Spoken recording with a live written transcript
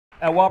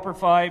At Whopper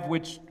 5,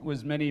 which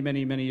was many,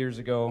 many, many years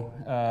ago,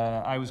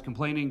 I was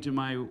complaining to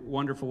my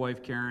wonderful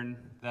wife, Karen,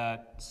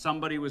 that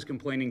somebody was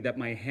complaining that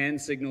my hand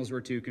signals were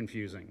too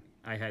confusing.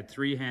 I had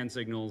 3 hand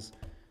signals,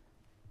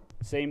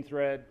 same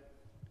thread,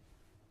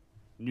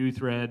 new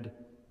thread,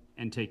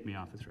 and take me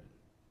off the thread.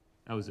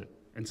 That was it.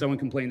 And someone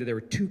complained that they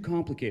were too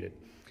complicated.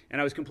 And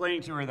I was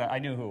complaining to her that, I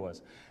knew who it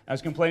was. I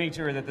was complaining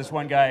to her that this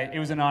one guy, it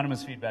was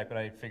anonymous feedback, but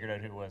I figured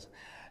out who it was.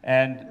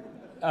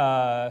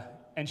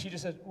 And she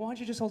just said, why don't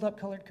you just hold up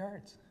colored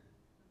cards?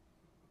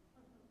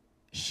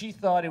 She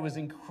thought it was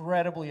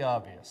incredibly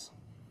obvious.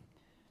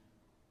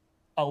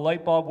 A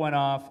light bulb went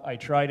off. I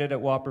tried it at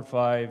Whopper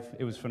 5.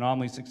 It was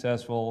phenomenally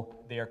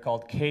successful. They are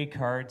called K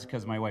cards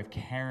because my wife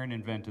Karen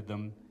invented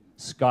them.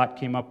 Scott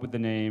came up with the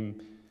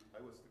name.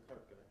 I was the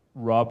card guy.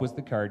 Rob was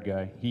the card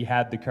guy. He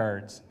had the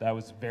cards. That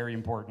was very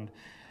important.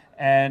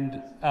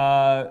 And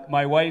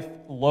my wife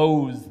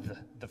loathed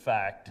the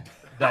fact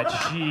that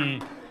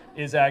she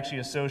is actually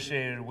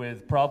associated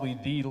with probably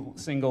the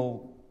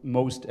single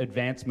most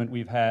advancement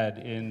we've had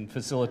in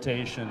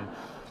facilitation,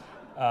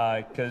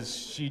 because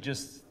she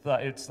just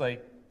thought it's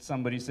like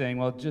somebody saying,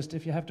 well, just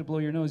if you have to blow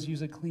your nose,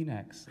 use a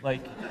Kleenex.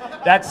 Like,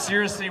 that's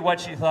seriously what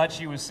she thought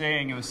she was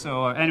saying. It was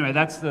so, anyway,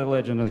 that's the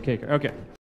legend of the cake. Okay.